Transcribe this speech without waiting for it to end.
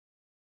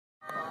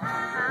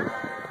That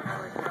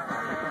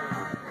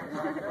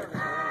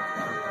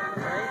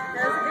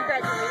was a good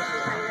graduation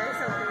kind of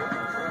something.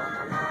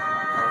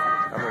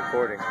 I'm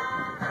recording.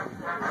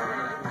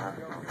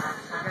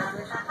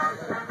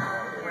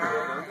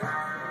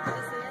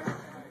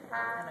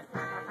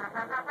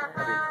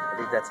 I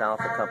think that's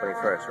Alpha Company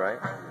first, right?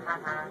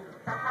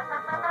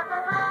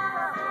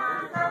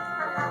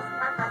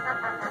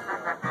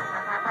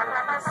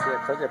 See,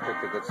 I told you I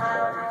picked a good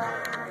spot.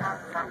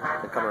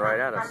 They're coming right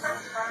at us.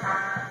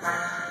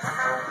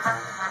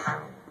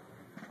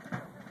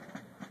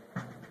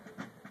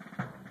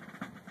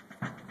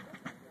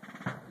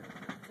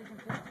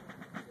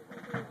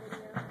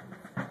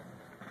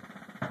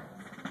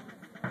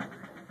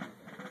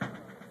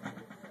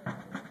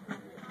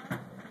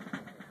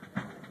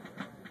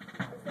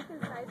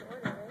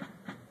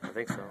 I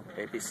think so.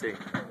 APC.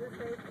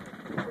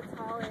 The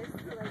tallest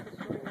to like the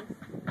shortest.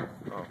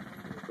 Oh,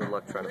 good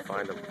luck trying to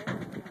find them.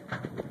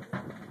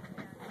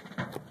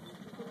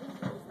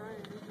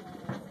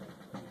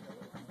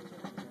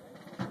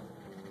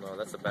 No,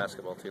 that's a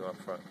basketball team up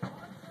front.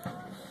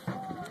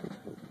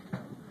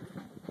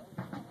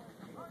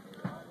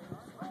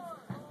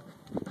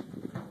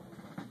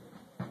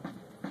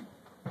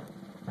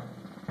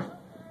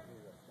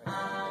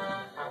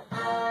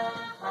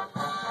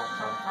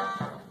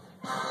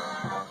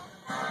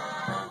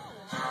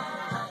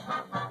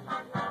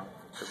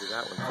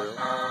 That one too.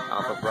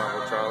 Alpha Bravo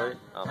Charlie.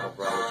 Alpha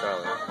Bravo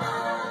Charlie.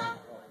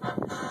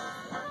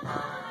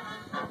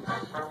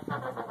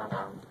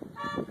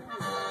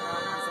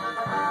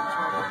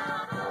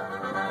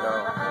 No,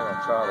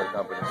 Charlie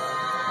Company.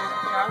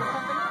 Charlie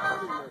Company?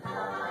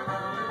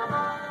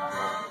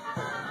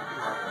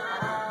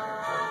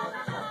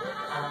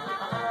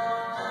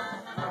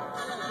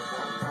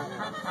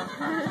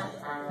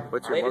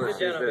 What's your Ladies and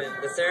gentlemen,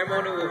 the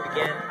ceremony will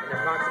begin in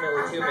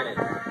approximately 2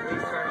 minutes.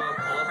 Please turn off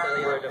all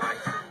cellular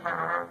devices.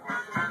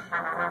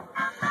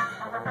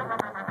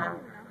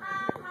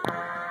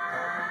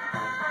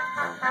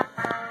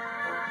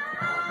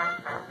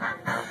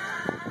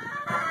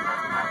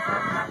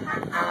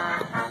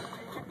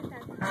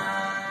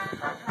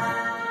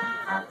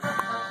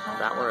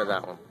 That one or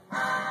that one?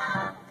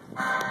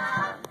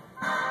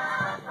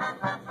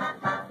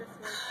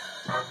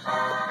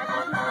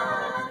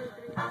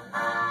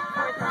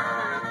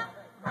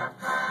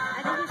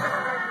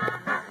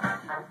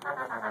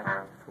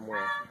 From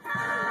where?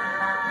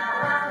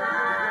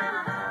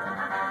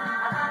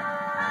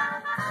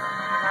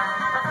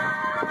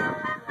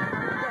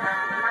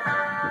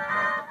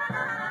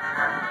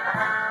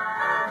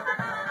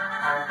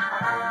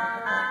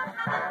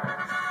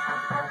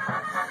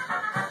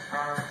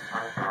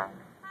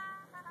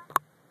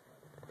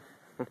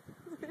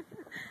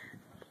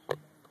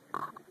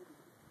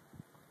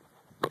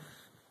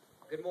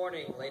 Good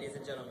morning, ladies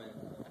and gentlemen,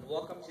 and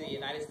welcome to the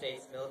United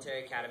States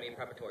Military Academy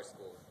Preparatory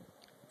School.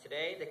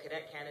 Today, the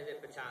Cadet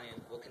Candidate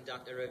Battalion will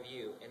conduct a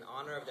review in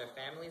honor of their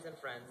families and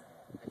friends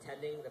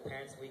attending the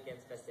Parents' Weekend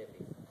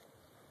festivities.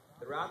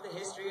 Throughout the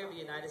history of the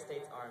United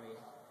States Army,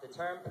 the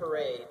term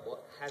parade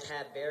has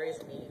had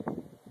various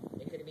meanings.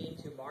 It could mean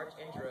to march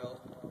and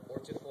drill, or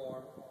to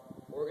form,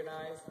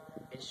 organize,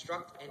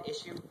 instruct and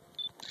issue,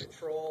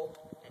 patrol,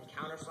 and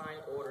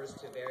countersign orders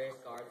to various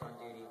guards on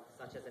duty,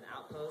 such as an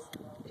outpost,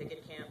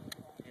 picket camp,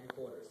 and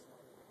quarters.